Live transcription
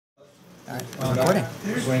Alright, recording.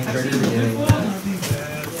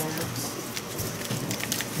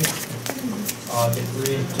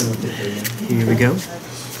 Here we go.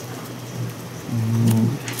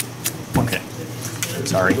 Okay.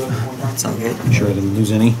 Sorry. It's all good. Sure I didn't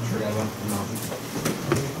lose any.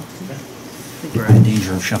 We're in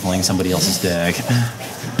danger of shuffling somebody else's deck.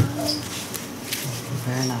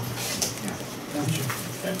 Fair enough.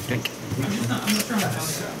 Drink.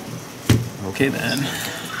 Okay then.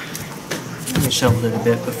 I shuffled it a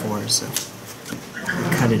bit before, so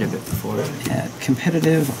I cut it a bit before. At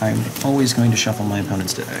competitive, I'm always going to shuffle my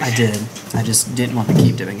opponent's deck. I did. I just didn't want to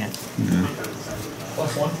keep doing it. Mm.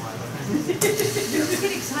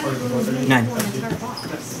 9.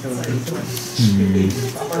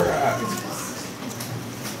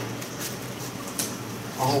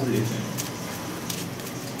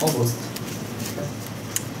 Almost.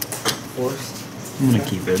 Forced. I'm gonna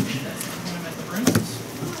keep it.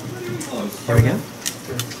 Here we go.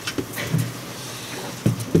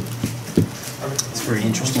 It's a very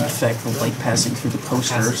interesting effect of light passing through the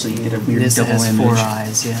poster, so you get a weird This double has image. 4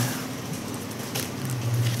 eyes, yeah.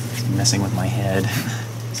 It's messing with my head.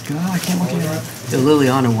 It's like, oh, I can't look at it. The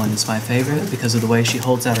Liliana one is my favorite because of the way she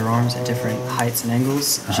holds out her arms at different heights and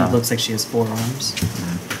angles. She looks like she has 4 arms.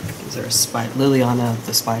 Is there a Liliana of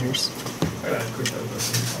the spiders?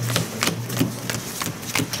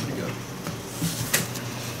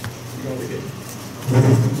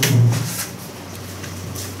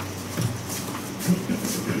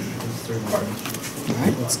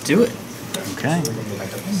 Alright, let's do it. Okay.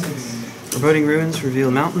 Foreboding Ruins,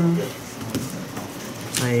 Reveal Mountain.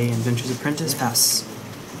 Play Adventure's Apprentice, pass.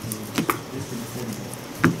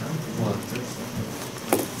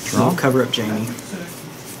 Draw. Cover up Jamie.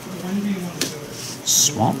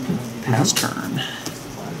 Swamp. Pass turn.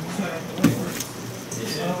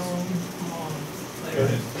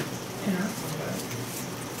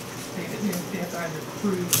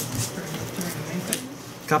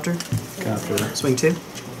 Copter. Copter. Swing 2.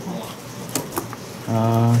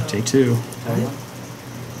 Take 2.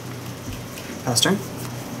 Pass turn.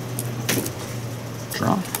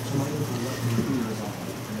 Draw.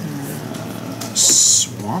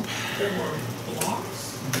 Swamp.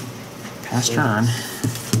 Pass turn.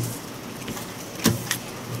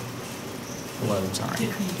 11. Sorry.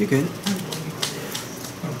 You're good.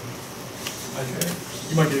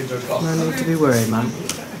 You might get into a call. No need to be worried, man.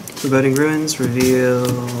 Foreboding Ruins, Reveal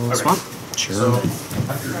Swamp. Sure.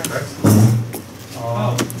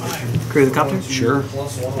 Crew the Copter. Sure.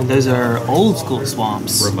 And those are old school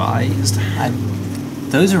swamps. Revised.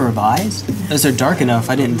 Those are revised? Those are dark enough.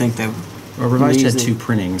 I didn't think they were. Well, Revised had Amazing. 2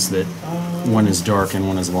 printings that one is dark and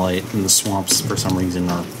one is light, and the swamps for some reason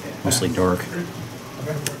are mostly dark.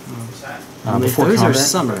 Before those combat. are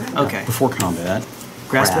summer. Okay. Before combat.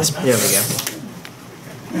 Grasp. There we go.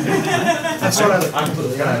 That's what I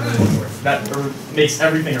completely got. That makes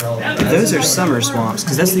everything irrelevant. Those are summer swamps,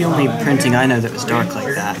 because that's the only printing I know that was dark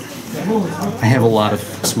like that. I have a lot of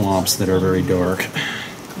swamps that are very dark.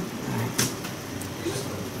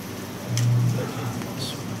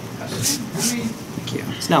 Thank you.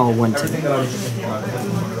 It's now a 1-2.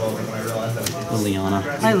 Liliana.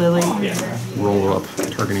 Hi, Lily. Roll up,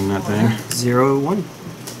 targeting that thing. 0-1.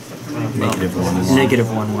 Negative 1. Negative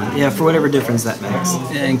 1-1. Yeah, for whatever difference that makes.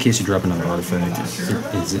 In case you drop another artifact,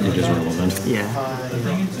 it is relevant. Yeah.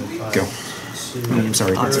 Go. I'm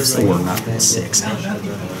sorry, Lots it's of 4, not 6.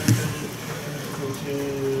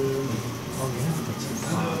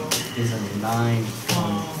 Is a 9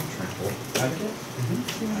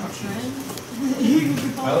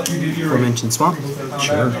 Aforementioned swamp.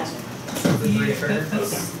 Sure.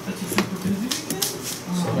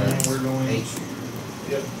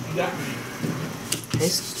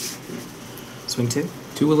 Haste. Swing 2.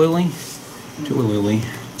 2 a Lily. 2 a Lily.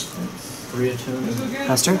 3 attunement.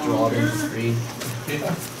 Pass turn. Draw into 3.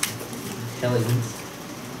 Kelly wins.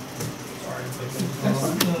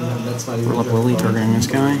 That's not even Roll up Lily, targeting this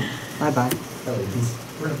guy. Bye-bye. Kelly wins.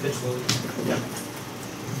 We're gonna pitch Lily. Yeah.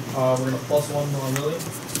 We're gonna +1 on Lily.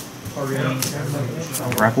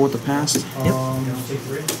 Targeting. Grapple with the past. Take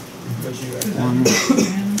 3. But you 1,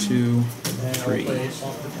 2, and 3. play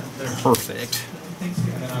swamp for 10. Perfect. And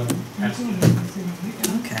then I'm asking.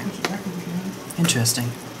 Okay. Interesting.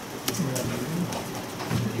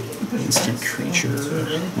 Instant creature.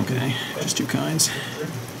 Okay, just 2 kinds.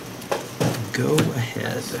 Go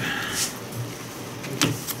ahead.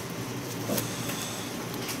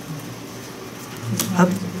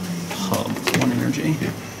 Hub. Hub. 1 energy.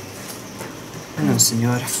 No,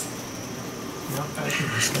 senor.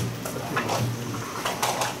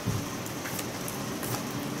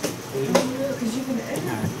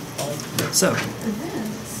 So,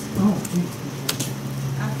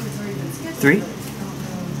 3.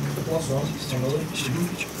 Plus one on Lily.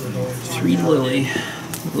 We're going to 3 to Lily.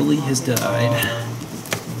 Lily has died.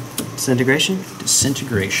 Disintegration.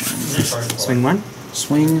 Disintegration. Swing 1.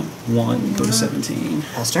 Swing 1, go to 17.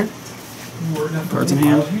 Pass turn. Cards in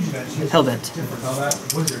hand. Hellbent. combat.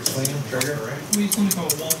 Wizard swing trigger. We used something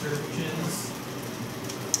called Walter, which is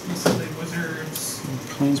basically wizards.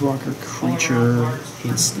 Planeswalker creature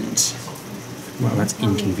instant. Wow, that's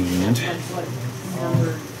inconvenient.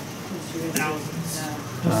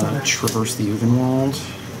 Thousands. Traverse the Uvenwald.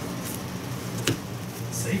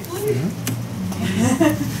 Safely?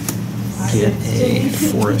 Get a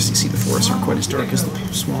forest. You see the forests aren't quite as dark as the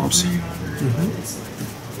swamps.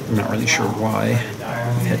 I'm not really sure why.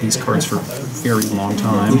 I've had these cards for a very long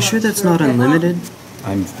time. You sure that's not unlimited?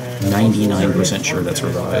 I'm 99% sure that's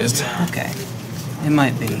revised. Okay. It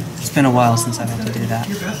might be. It's been a while since I've had to do that.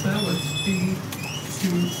 Your best bet would be to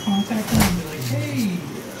contact them and be like, hey,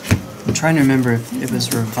 I'm trying to remember if it was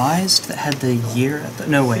revised that had the year at the...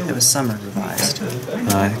 No, wait, it was summer revised.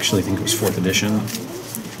 I actually think it was 4th edition.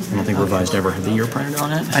 I don't think revised ever had the year printed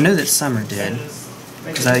on it. I know that summer did,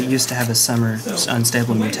 because I used to have a summer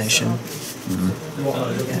unstable mutation. Yeah.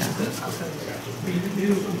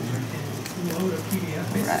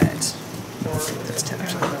 Right. That's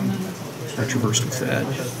tapped. I traversed with that.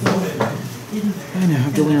 I now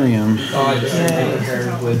have Delirium.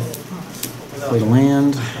 Played a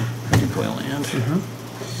land. I do play a land.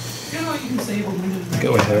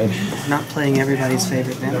 Go ahead. Not playing everybody's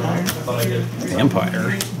favorite vampire.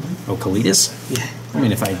 Vampire. Oh, Kalidas? Yeah. I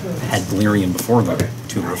mean, if I had Delirium before the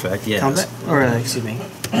tutor effect, yes. Combat? Or, excuse me.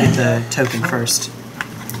 Get the token first.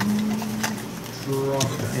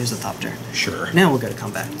 Here's a Thopter. Sure. Now we'll go to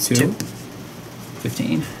combat. 2.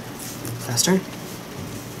 15. Faster.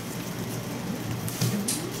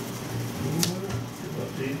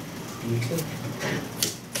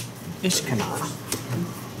 Ishkanah.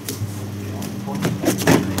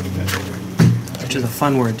 Which is a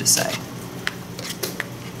fun word to say.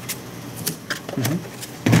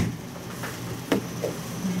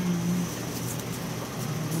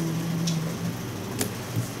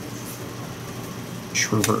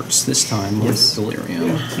 Traverse, this time Yes. with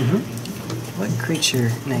Delirium. What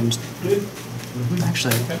creature named...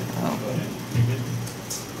 Actually, oh.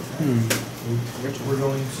 We're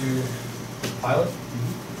going to pilot.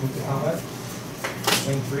 Move to combat.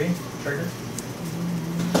 Swing 3. Trigger.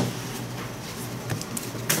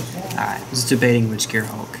 Alright, I was debating which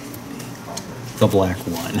Gearhulk. The black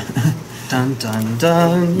one. Dun dun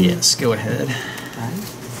dun. Yes, go ahead. Alright.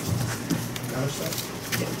 Counter step.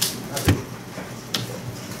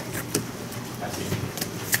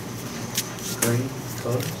 Green.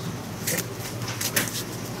 Colors.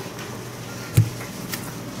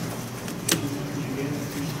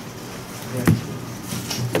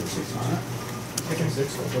 Picking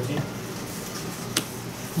 6 or 14.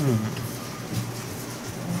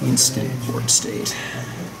 Instant board state.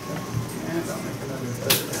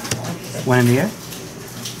 One in the air?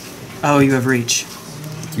 Oh, you have reach.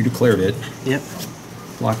 You declared it. Yep.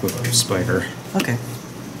 Block with Spider. Okay.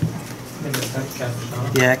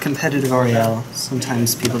 Yeah, competitive REL.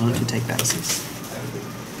 Sometimes people don't do take backsies.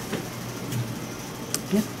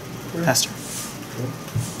 Yep. Faster.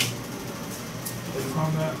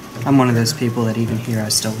 combat. I'm one of those people that even here I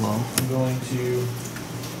still lull. I'm going to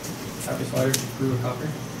Happy Spider to prove a copper.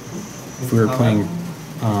 If we were playing,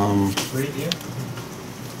 Read you.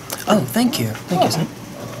 Oh, thank you. Thank you, sir.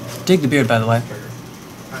 Dig the beard, by the way.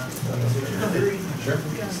 Sure.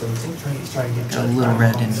 Got a little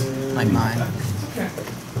red in like mine.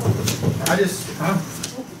 I just. I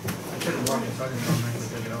couldn't walk it, so I didn't know if I could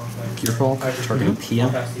take it off. Gearhulk, targeting Pia.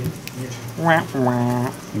 Past you. Wah,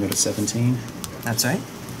 wah. You got a 17. That's right.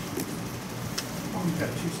 We've got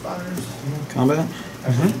 2 spotters. Combat.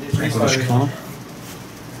 Rakdos Artifact.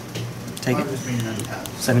 Take it.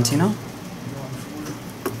 17 all.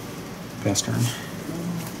 Pass turn.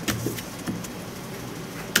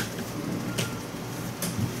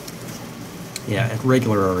 Yeah, at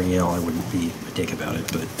regular REL I wouldn't be a dick about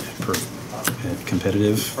it, but for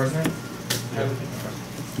competitive, Prisoner?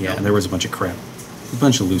 yeah, there was a bunch of crap, a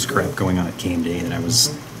bunch of loose crap going on at game day that I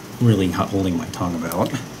was really holding my tongue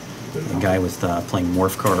about. A guy with playing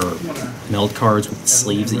morph card or meld cards with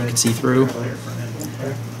sleeves that you could see through.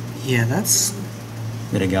 Yeah, that's...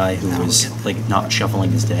 Then a guy who was like not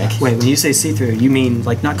shuffling his deck. Wait, when you say see-through, you mean...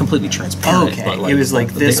 Like not completely transparent, Okay, but like it was like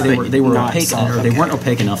this, they but were not opaque, solid. or they Okay. weren't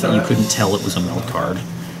opaque enough that you couldn't tell it was a meld card.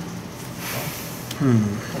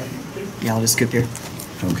 Yeah, I'll just scoop here.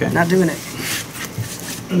 Okay. Not doing it.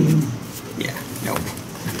 Yeah. Nope.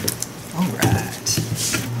 Alright.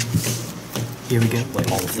 Here we go.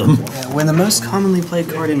 Like all of them. When the most commonly played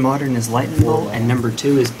card in Modern is Lightning Bolt and number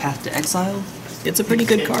 2 is Path to Exile, it's a pretty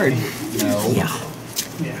good card. Yeah.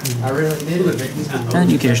 I really did. And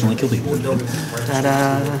you occasionally kill people.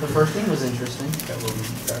 Ta-da! The first thing was interesting.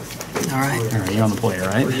 Alright. Alright, you're on the play,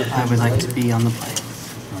 right? I would like to be on the play.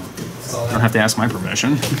 I don't have to ask my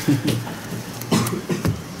permission.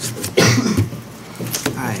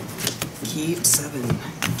 Alright. Keep 7.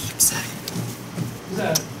 Keep 7. Is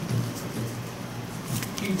that?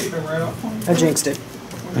 You can take it right off for me? I jinxed it.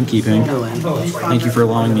 I'm keeping. No land. Thank you for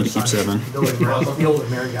allowing me to keep 7. I'm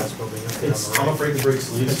afraid to break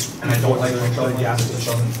sleeves, and I don't like my color gas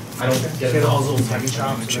station. I don't get all those tiny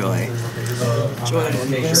chops. Joy.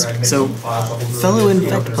 So, fellow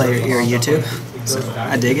Infect player here, YouTube. So,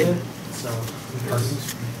 I dig it.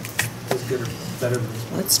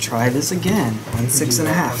 Let's try this again. On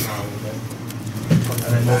 6.5.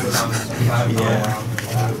 Yeah.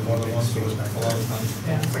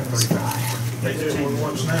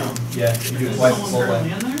 Yeah, you do quite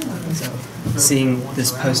slowly. Seeing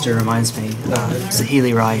this poster reminds me of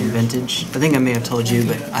Saheeli Rai in Vintage. I think I may have told you,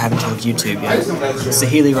 but I haven't told YouTube yet.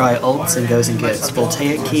 Saheeli Rai ults and goes and gets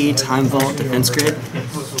Voltaic Key, Time Vault, Defense Grid.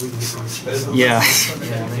 Yeah.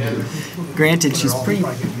 Granted, she's pretty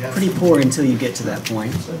poor until you get to that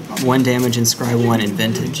point. 1 damage in Scry 1 in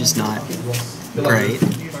Vintage is not great,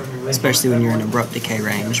 especially when you're in Abrupt Decay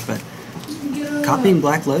range, but copying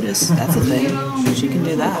Black Lotus, that's a thing. She can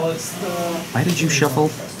do that. Why did you shuffle?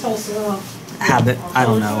 Habit. I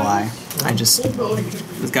don't know why. I just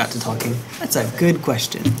got to talking. That's a good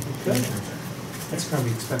question. That's gonna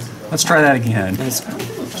be expensive. Let's try that again. Just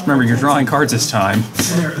remember, you're drawing cards this time.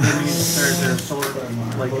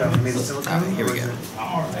 Alright, here we go.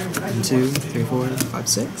 1, 2, 3, 4, 5,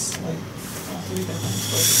 6.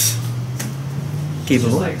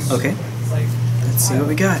 Keepable. Okay. Let's see what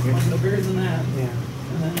we got. 9.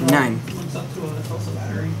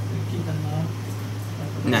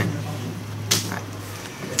 9. Alright.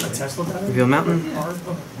 Reveal Mountain.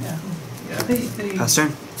 Pass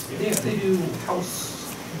turn. They do house.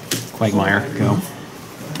 Quagmire, go.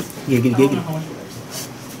 Giggity I don't know giggity. how much it is.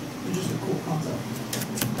 It's just a cool concept.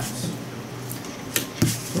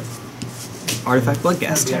 Artifact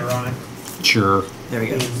Bloodghast. Sure. There we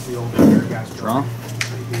go. Draw.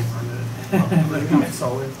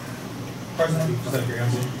 Solid.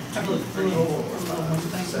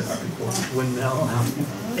 Windmill.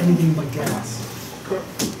 Anything but gas.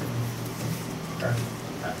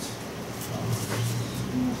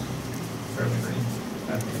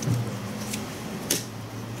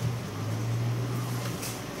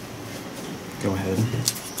 Go ahead.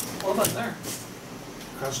 What about there?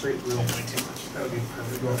 Cross street, we don't play too much. That would be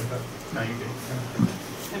perfect. No, you good.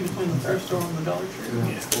 In between the thrift store and the Dollar Tree.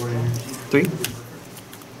 3.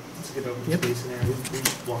 Let's get over Yep. space in there. We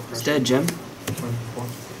walk across. It's dead, Jim.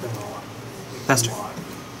 Pass turn.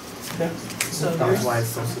 So That was there's, why it's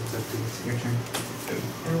so subjective. Your turn.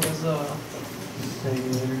 there was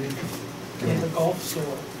the golf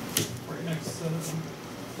store right next to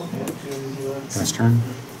Pass turn.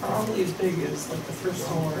 probably as big as like the thrift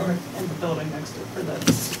store and the building next to it, or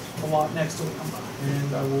the lot next to it come by.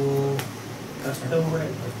 And I will. The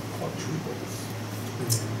red quadruples.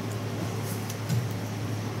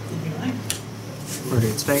 Did you like? Order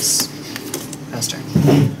its face. Pass turn.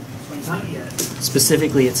 Not yet.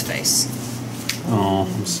 Specifically its face. Oh,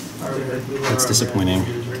 that's disappointing.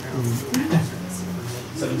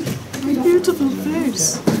 My beautiful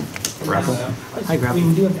face. Grapple. Hi, Grapple.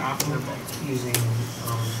 We do have the option of using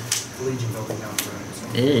Legion building down the road. So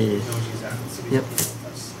Eh. we always use that. So we Yep.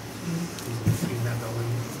 using that building.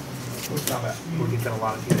 We'll get that a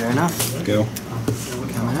lot of people. Fair enough. Go.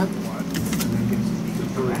 Coming up.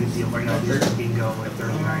 Really good deal right now. There's bingo like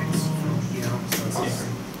Thursday nights. You know, so it's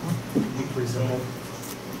pretty simple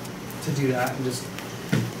to do that and just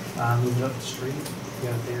move it up the street. You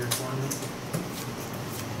got it there for me.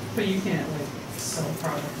 But you can't like sell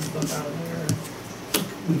product and stuff out of there.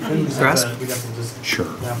 We could just Grasp? have to, we'd have to just Sure.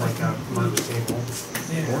 have like a merge table.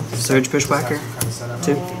 Yeah. Surge Just have Bushwhacker. some kind of setup and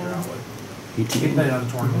 2. figure out what. You 18. can play it on a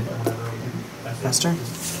tournament or whatever. Pass turn.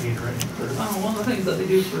 Just cater it. One of the things that they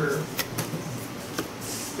do for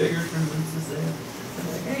bigger tournaments is they're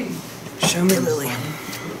like, hey, Show me Lily. you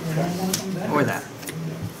don't want to come back. Or that.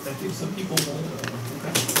 That gives some people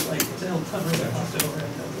like they'll cover their cost overhead.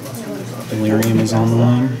 Delirium is on the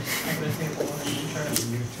line.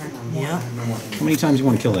 Yep. How many times do you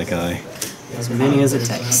want to kill that guy? As many as it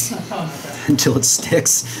takes. Until it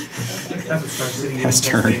sticks. That's what starts sitting in. Pass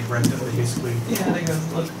turn. Basically. Yeah, they go,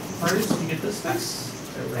 look, artists, you get this space.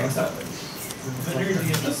 Vendors,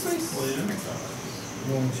 you get this space.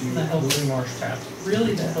 That helps. Marsh tapped.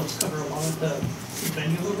 Really, that helps cover a lot of the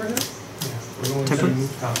venue overhead. Temper.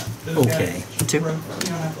 Okay. 2. You don't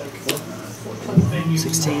have like venue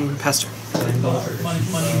 16. Pester. money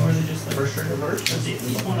where they just like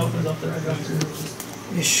each one opens up their adventure.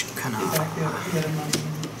 Ish, kind Get back there, of. get them money,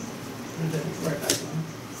 and then right back on.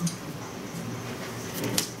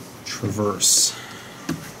 Traverse.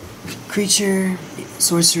 Creature,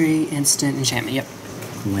 sorcery, instant, enchantment. Yep.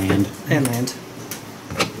 Land. And land.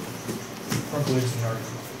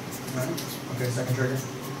 Okay, second trigger.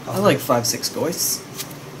 I like 5/6 Goyce.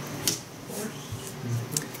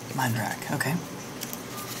 Mind rack. Okay.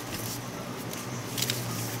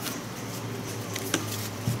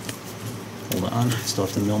 Hold on. Still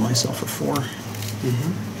have to mill myself for 4.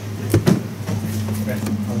 Okay,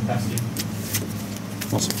 I'll pass you.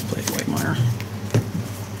 Also play Whitemire.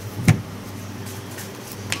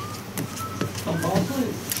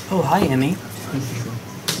 Oh, hi, Emmy.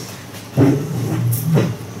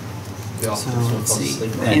 So let's see.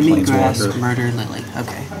 And Emmy, Grass, Planeswalker. Murder, Lily.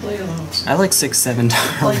 Okay. I play alone. I like 6/7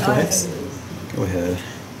 Dark Glyphs. Go ahead.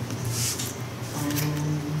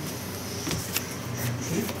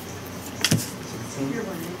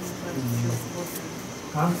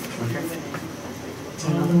 Huh?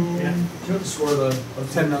 Yeah. Do you know the score of the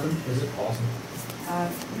 10-0? Is it awesome?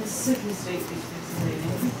 Mississippi State beat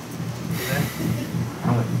Pennsylvania. I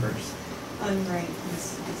went first. Unranked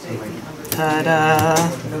Mississippi State beat number 2. Ta-da!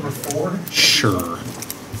 Number 4? Sure.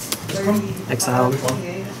 Exiled.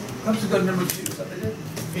 38. Cubs got number 2. Is that what they did?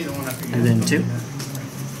 Either one after you. And then 2.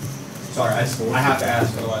 Sorry, I have to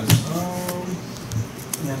ask, otherwise.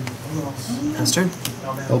 Pass turn.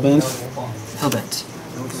 Hellbent. Hellbent.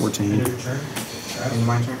 14. In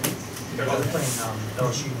my turn. They're playing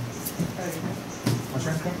LSU. My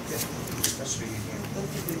turn?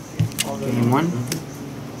 Game 1.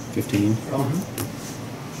 15.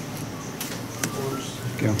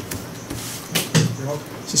 Go.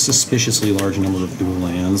 It's a suspiciously large number of dual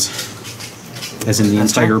lands. As in the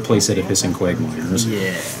entire playset of Hissing Quagmires.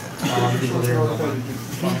 Yeah.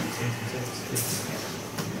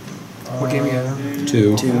 What game you have?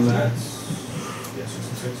 2. 2.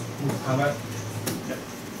 How about?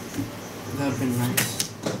 That would have been nice.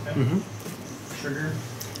 Trigger.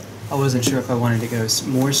 I wasn't sure if I wanted to go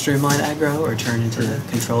more streamlined aggro or turn into the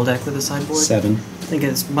control deck with a sideboard. 7. I think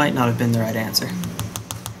it might not have been the right answer.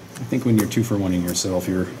 I think when you're 2-for-1ing yourself,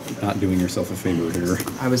 you're not doing yourself a favor here.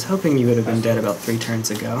 I was hoping you would have been dead about 3 turns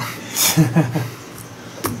ago.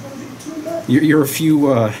 You're a few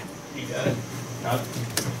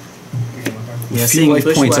Yeah, few life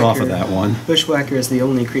points off of that one. Bushwhacker is the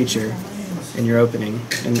only creature in your opening,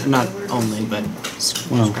 and not only, but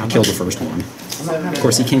Well, I killed the first one. Of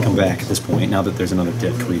course, he can come back at this point now that there's another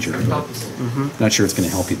dead creature, but not sure it's going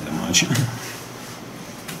to help you that much.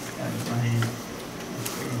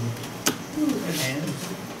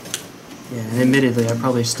 Yeah, and admittedly, I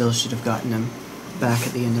probably still should have gotten him back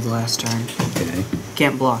at the end of the last turn. Okay.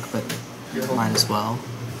 Can't block, but might as well.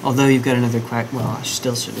 Although you've got another quack, well, I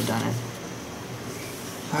still should have done it.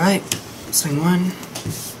 Alright, swing 1.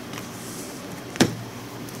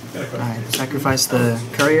 Alright, sacrifice the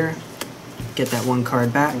courier. Get that 1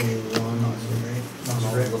 card back. Pull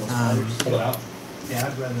it out. Yeah,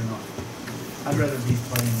 I'd rather not. I'd rather be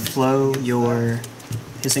playing. Flow your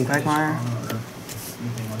Hissing Quagmire.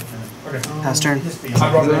 Okay. Pass turn. I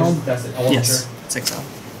brought it down. That's it. I wasn't Yes, sure. 6-0.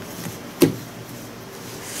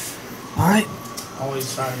 Alright.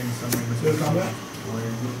 Always targeting somebody with good combat.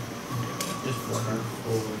 Just 4 cards.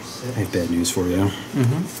 I have bad news for you.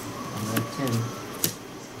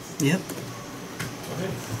 Yep.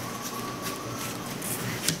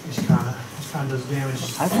 Just kind of does damage.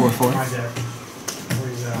 I 4/4. My deck.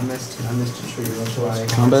 Where's I missed a trigger. That's why.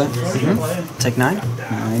 Combat? Take 9.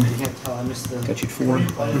 9. You can't tell. I missed the. Got you 4.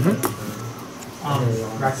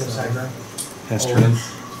 Rakdos Aggro. Pass turn.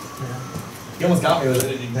 He almost got me with it,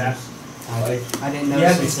 didn't he? Pass. I didn't know. He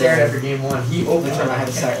had me scared after game 1. He opened I had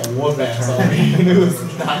to start whoop ass on me. It was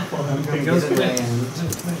not fun. It goes away and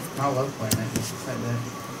I love playing it. It's like that.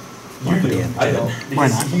 You do. I don't. Why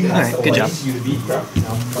not? He has Alright, to good job. lace you to beat Crap.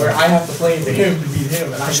 Where I have to play into him to beat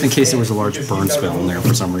him. and I Just in case there was a large just burn keep spell in there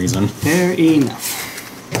for some reason. Fair enough.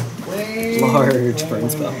 Large burn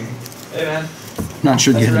spell. Hey man. Not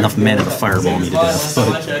sure you had enough mana to fireball me to death,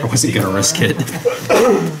 but I wasn't going to risk it.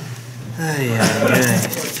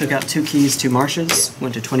 Took out 2 keys, 2 marshes,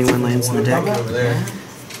 went to 21 lands in the deck.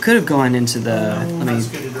 Could have gone into the,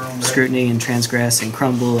 scrutiny and transgress and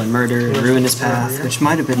crumble and murder and ruinous path, which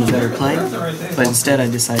might have been the better play, but instead I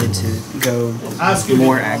decided to go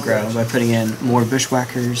more aggro by putting in more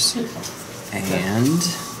bushwhackers and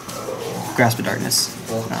Grasp of Darkness.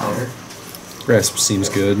 Grasp seems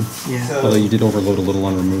good. Yeah. Although you did overload a little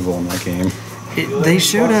on removal in that game. They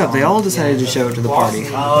showed up. They all decided to show up to the party.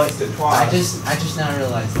 Oh, I just now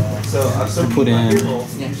realized that. I put in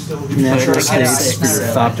Natural Put in States, six.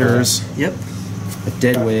 Spirit Thopters, Yep. a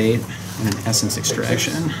Dead Weight, and an Essence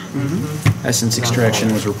Extraction. Essence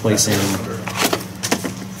Extraction was replacing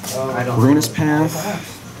I don't. Ruinous Path.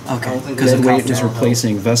 Okay. Dead Weight was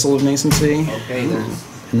replacing Vessel of Nascency. Okay, then.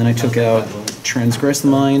 And then I took out Transgress the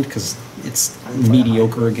Mind because it's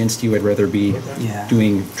mediocre against you. I'd rather be Yeah.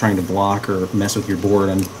 trying to block or mess with your board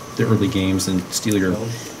on the early games than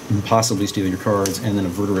possibly steal your cards. And then a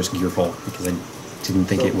Verdurous Gearbolt because I didn't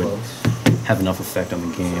think it would have enough effect on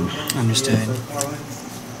the game. Understood.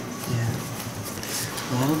 Yeah.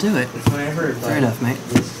 Well, that'll do it. Whenever, Fair enough, mate.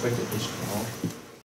 It's quick to